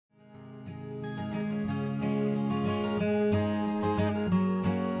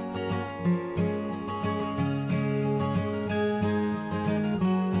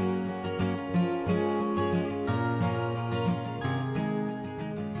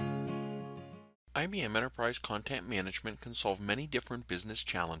IBM Enterprise Content Management can solve many different business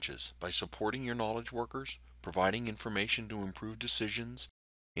challenges by supporting your knowledge workers, providing information to improve decisions,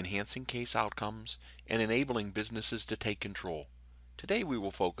 enhancing case outcomes, and enabling businesses to take control. Today we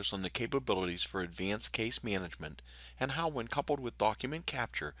will focus on the capabilities for advanced case management and how, when coupled with document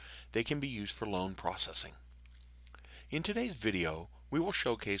capture, they can be used for loan processing. In today's video, we will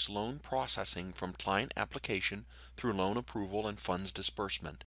showcase loan processing from client application through loan approval and funds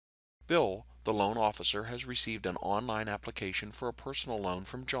disbursement. Bill, the loan officer, has received an online application for a personal loan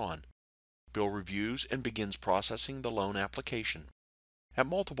from John. Bill reviews and begins processing the loan application. At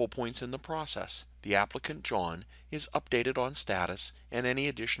multiple points in the process, the applicant, John, is updated on status and any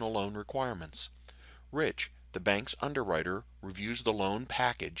additional loan requirements. Rich, the bank's underwriter, reviews the loan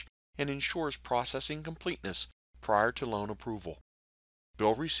package and ensures processing completeness prior to loan approval.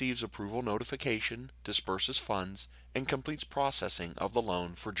 Bill receives approval notification, disperses funds, and completes processing of the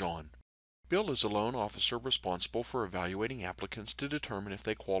loan for John. Bill is a loan officer responsible for evaluating applicants to determine if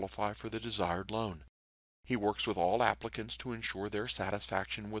they qualify for the desired loan. He works with all applicants to ensure their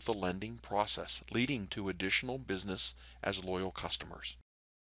satisfaction with the lending process, leading to additional business as loyal customers.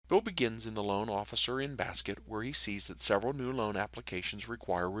 Bill begins in the loan officer in basket, where he sees that several new loan applications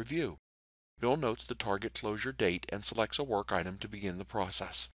require review. Bill notes the target closure date and selects a work item to begin the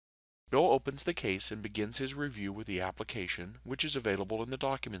process. Bill opens the case and begins his review with the application, which is available in the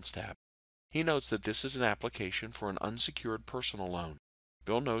Documents tab. He notes that this is an application for an unsecured personal loan.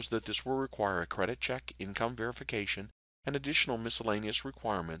 Bill knows that this will require a credit check, income verification, and additional miscellaneous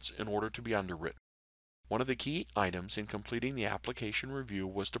requirements in order to be underwritten. One of the key items in completing the application review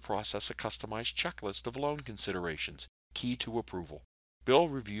was to process a customized checklist of loan considerations, key to approval. Bill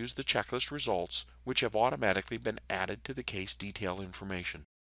reviews the checklist results, which have automatically been added to the case detail information.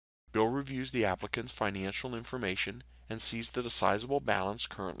 Bill reviews the applicant's financial information and sees that a sizable balance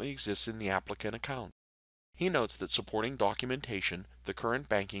currently exists in the applicant account. He notes that supporting documentation, the current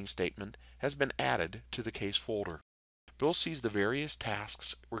banking statement, has been added to the case folder. Bill sees the various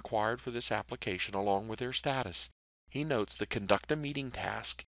tasks required for this application along with their status. He notes the Conduct a Meeting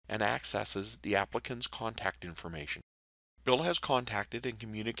task and accesses the applicant's contact information. Bill has contacted and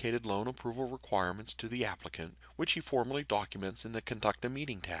communicated loan approval requirements to the applicant, which he formally documents in the Conduct a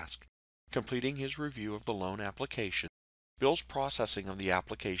Meeting task. Completing his review of the loan application, Bill's processing of the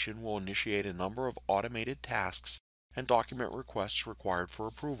application will initiate a number of automated tasks and document requests required for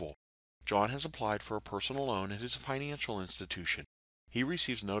approval. John has applied for a personal loan at his financial institution. He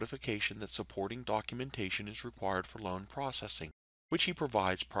receives notification that supporting documentation is required for loan processing, which he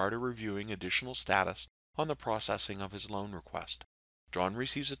provides prior to reviewing additional status on the processing of his loan request. John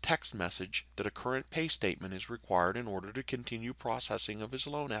receives a text message that a current pay statement is required in order to continue processing of his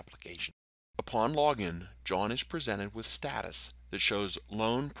loan application. Upon login, John is presented with status that shows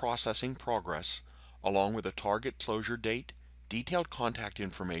loan processing progress, along with a target closure date, detailed contact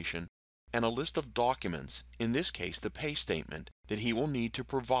information, and a list of documents, in this case the pay statement, that he will need to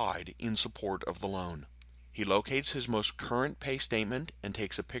provide in support of the loan. He locates his most current pay statement and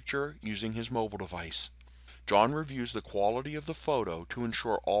takes a picture using his mobile device. John reviews the quality of the photo to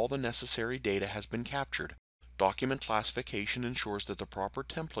ensure all the necessary data has been captured. Document classification ensures that the proper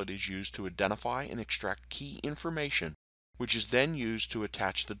template is used to identify and extract key information, which is then used to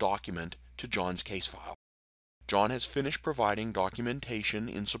attach the document to John's case file. John has finished providing documentation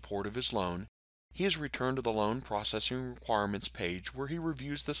in support of his loan. He is returned to the loan processing requirements page, where he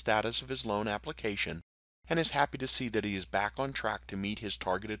reviews the status of his loan application and is happy to see that he is back on track to meet his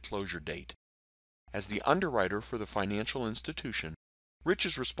targeted closure date. As the underwriter for the financial institution, Rich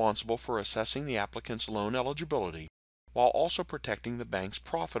is responsible for assessing the applicant's loan eligibility while also protecting the bank's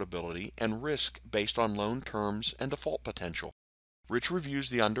profitability and risk based on loan terms and default potential. Rich reviews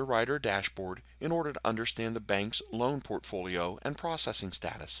the underwriter dashboard in order to understand the bank's loan portfolio and processing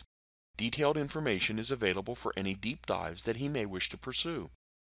status. Detailed information is available for any deep dives that he may wish to pursue.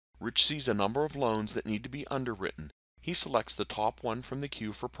 Rich sees a number of loans that need to be underwritten. He selects the top one from the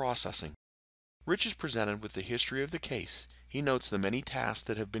queue for processing. Rich is presented with the history of the case. He notes the many tasks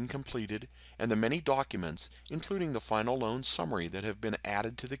that have been completed and the many documents, including the final loan summary, that have been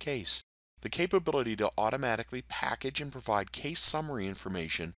added to the case. The capability to automatically package and provide case summary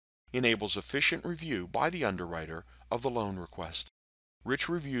information enables efficient review by the underwriter of the loan request. Rich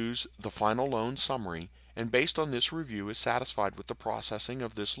reviews the final loan summary and based on this review is satisfied with the processing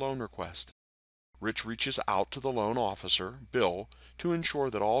of this loan request. Rich reaches out to the loan officer, Bill, to ensure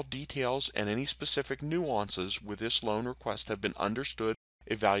that all details and any specific nuances with this loan request have been understood,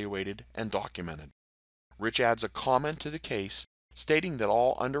 evaluated, and documented. Rich adds a comment to the case stating that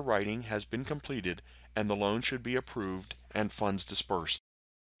all underwriting has been completed and the loan should be approved and funds dispersed.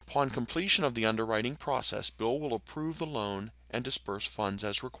 Upon completion of the underwriting process, Bill will approve the loan and disperse funds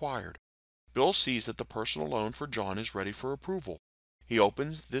as required. Bill sees that the personal loan for John is ready for approval. He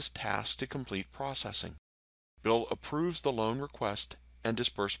opens this task to complete processing. Bill approves the loan request and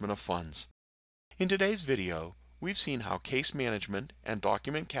disbursement of funds. In today's video, we've seen how case management and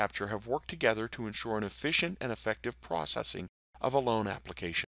document capture have worked together to ensure an efficient and effective processing of a loan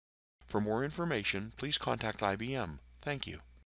application. For more information, please contact IBM. Thank you.